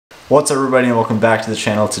What's up everybody and welcome back to the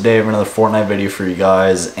channel. Today I have another Fortnite video for you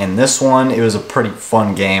guys, and this one, it was a pretty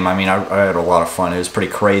fun game. I mean, I had a lot of fun. It was pretty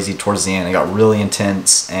crazy towards the end. It got really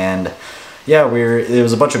intense, and yeah, there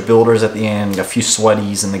was a bunch of builders at the end, a few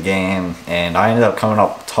sweaties in the game, and I ended up coming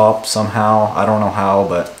up top somehow. I don't know how,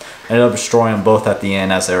 but I ended up destroying them both at the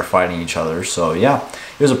end as they were fighting each other. So yeah,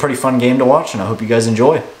 it was a pretty fun game to watch, and I hope you guys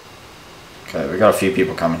enjoy. Okay, we got a few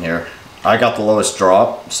people coming here. I got the lowest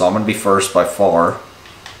drop, so I'm going to be first by far.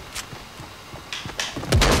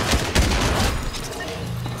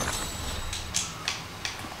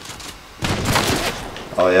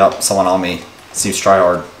 Oh yep, someone on me. Seems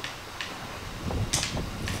tryhard.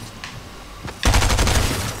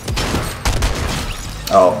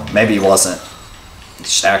 Oh, maybe he wasn't. He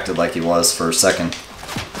just acted like he was for a second.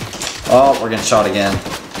 Oh, we're getting shot again.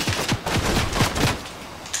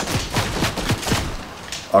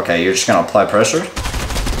 Okay, you're just gonna apply pressure?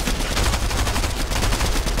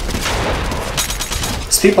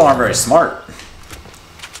 These people aren't very smart.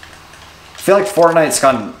 I feel like Fortnite's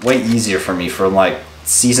gotten way easier for me from like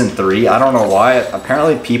Season 3. I don't know why.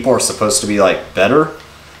 Apparently people are supposed to be like better,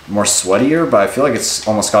 more sweatier, but I feel like it's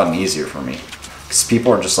almost gotten easier for me. Because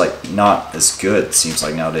people are just like not as good, it seems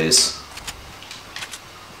like nowadays.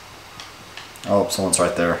 Oh, someone's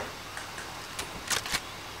right there.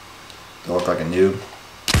 They look like a noob.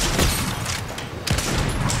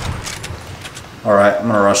 Alright, I'm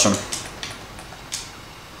gonna rush him.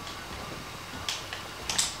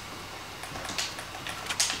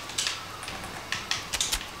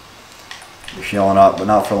 You're healing up, but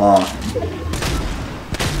not for long.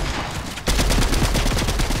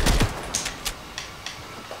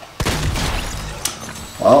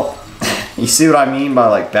 Well, you see what I mean by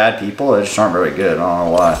like bad people? They just aren't very good. I don't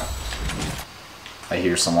know why. I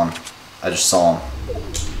hear someone. I just saw him.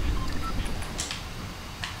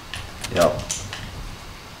 Yep.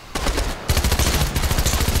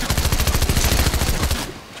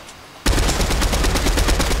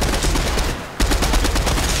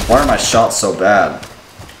 Why are my shots so bad?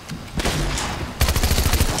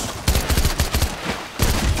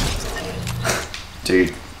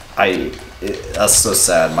 Dude, that's so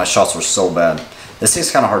sad. My shots were so bad. This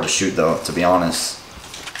thing's kind of hard to shoot though, to be honest.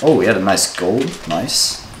 Oh, we had a nice gold.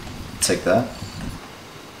 Nice. Take that.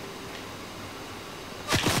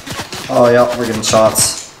 Oh, yeah, we're getting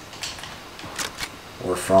shots. Where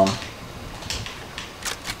we're from.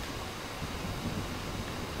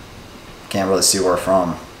 Can't really see where we're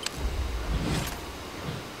from.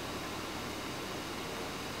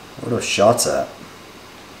 Where are those shots at?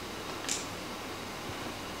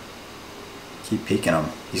 Keep peeking him.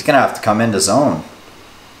 He's gonna have to come into zone.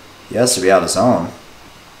 He has to be out of zone.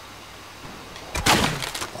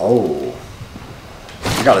 Oh.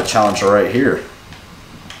 I got a challenger right here.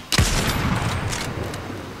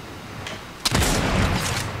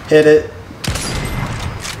 Hit it.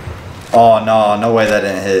 Oh no, no way that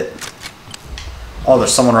didn't hit. Oh,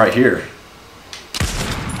 there's someone right here.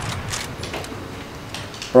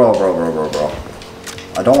 Bro.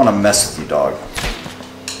 I don't want to mess with you, dog.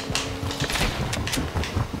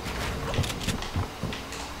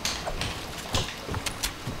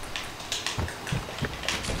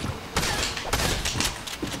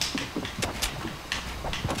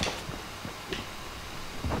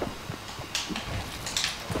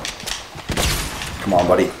 Come on,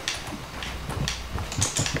 buddy.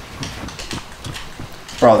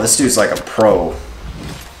 Bro, this dude's like a pro.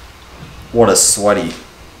 What a sweaty.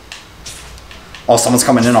 Oh, someone's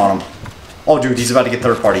coming in on him. Oh, dude, he's about to get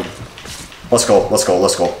third party. Let's go.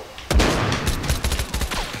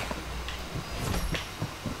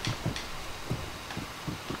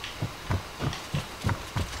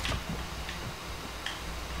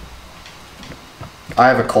 I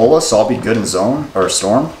have a cola, so I'll be good in zone, or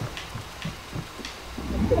storm.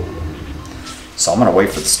 So I'm gonna wait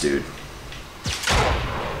for this dude.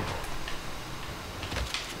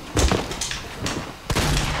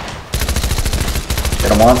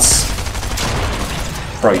 Hit him once.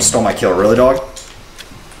 Bro, you stole my kill, really, dog?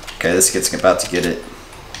 Okay, this kid's about to get it.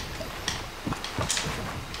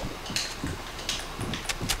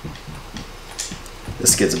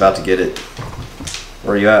 This kid's about to get it.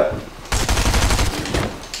 Where are you at?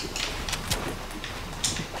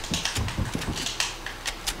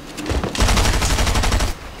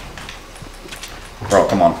 Bro,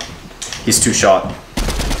 come on. He's two shot.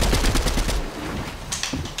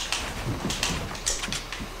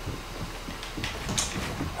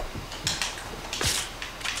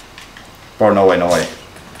 Bro, no way.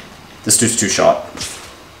 This dude's two shot.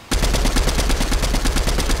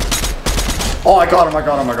 Oh, I got him.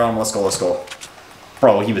 Let's go.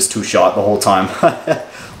 Bro, he was two shot the whole time.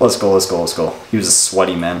 Let's go, let's go, let's go. He was a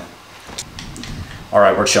sweaty man.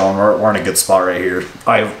 Alright, we're chilling. We're in a good spot right here.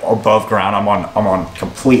 I'm above ground. I'm on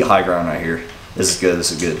complete high ground right here. This is good, this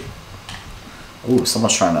is good. Ooh,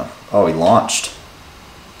 someone's trying to... Oh, he launched.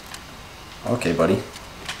 Okay, buddy.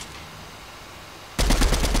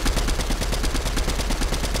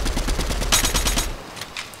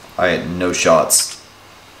 I had no shots.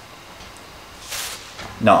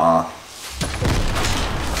 Nuh-uh.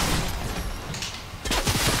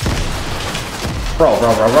 Bro.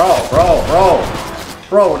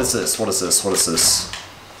 Bro, what is this? What is this? What is this?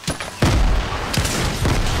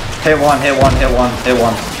 Hit one.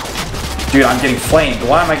 Dude, I'm getting flamed.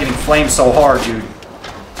 Why am I getting flamed so hard, dude?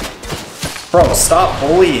 Bro, stop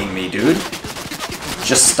bullying me, dude.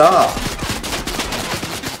 Just stop.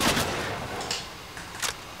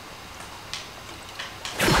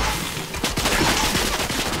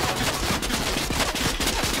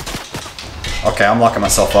 Okay, I'm locking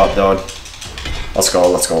myself up, dude. Let's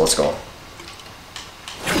go, let's go, let's go.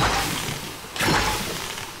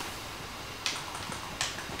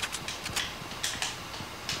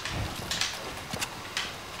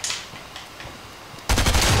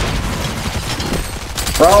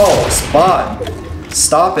 Bro, it's bot.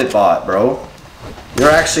 Stop it, bot, bro.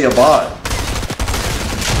 You're actually a bot.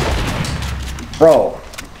 Bro.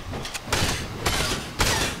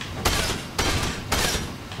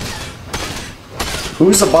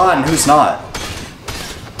 Who's a bot and who's not?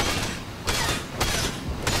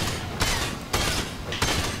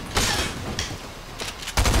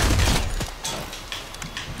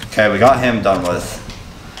 Okay, we got him done with.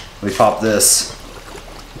 We pop this.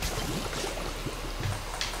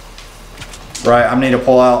 Right, I need to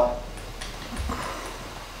pull out.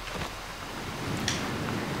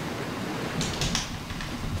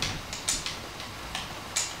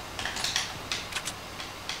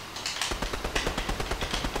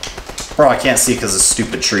 Bro, I can't see because of this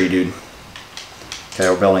stupid tree, dude. Okay,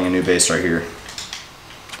 we're building a new base right here.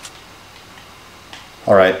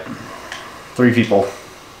 Alright. 3 people.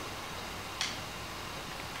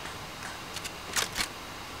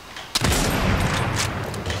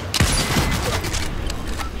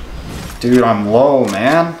 Dude, I'm low,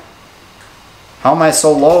 man. How am I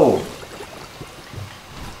so low?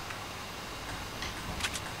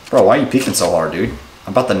 Bro, why are you peeking so hard, dude?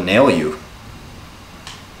 I'm about to nail you.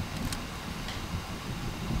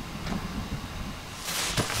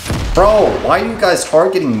 Bro, why are you guys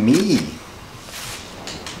targeting me?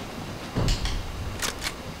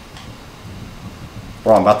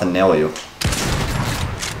 Bro, I'm about to nail you.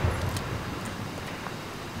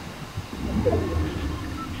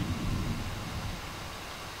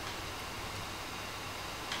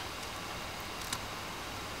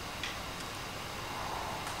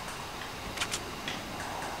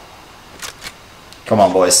 Come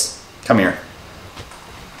on, boys. Come here.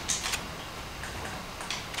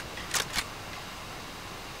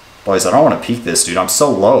 Boys, I don't want to peek this, dude. I'm so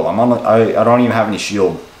low. I don't even have any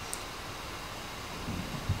shield.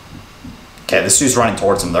 Okay, this dude's running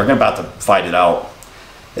towards him. They're about to fight it out.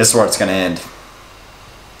 This is where it's going to end.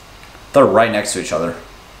 They're right next to each other.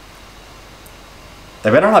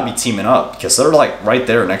 They better not be teaming up because they're like right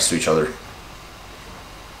there next to each other.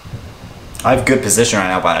 I have good position right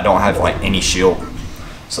now, but I don't have like any shield.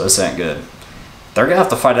 So this ain't good. They're going to have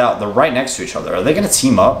to fight it out. They're right next to each other. Are they going to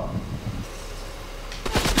team up?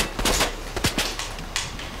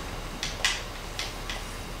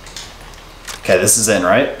 Okay, this is in,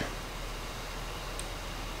 right?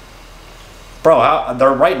 Bro,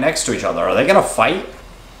 they're right next to each other. Are they going to fight?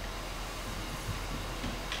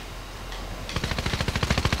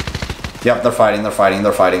 Yep, they're fighting, they're fighting,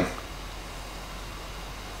 they're fighting.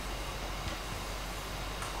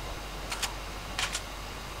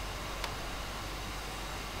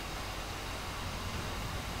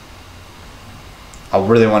 I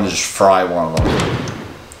really want to just fry one of them.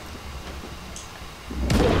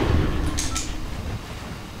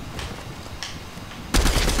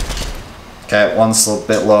 Okay, one's a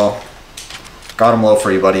bit low. Got him low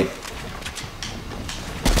for you, buddy.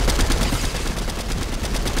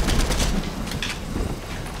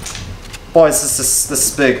 Boys, this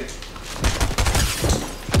is big.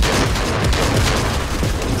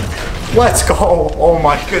 Let's go! Oh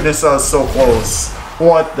my goodness, that was so close.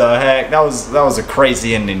 What the heck? That was a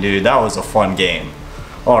crazy ending, dude. That was a fun game.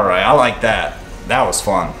 Alright, I like that. That was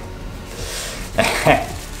fun.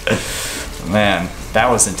 Man, that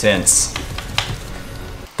was intense.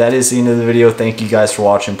 That is the end of the video. Thank you guys for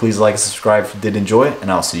watching. Please like and subscribe if you did enjoy it,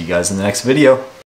 and I'll see you guys in the next video.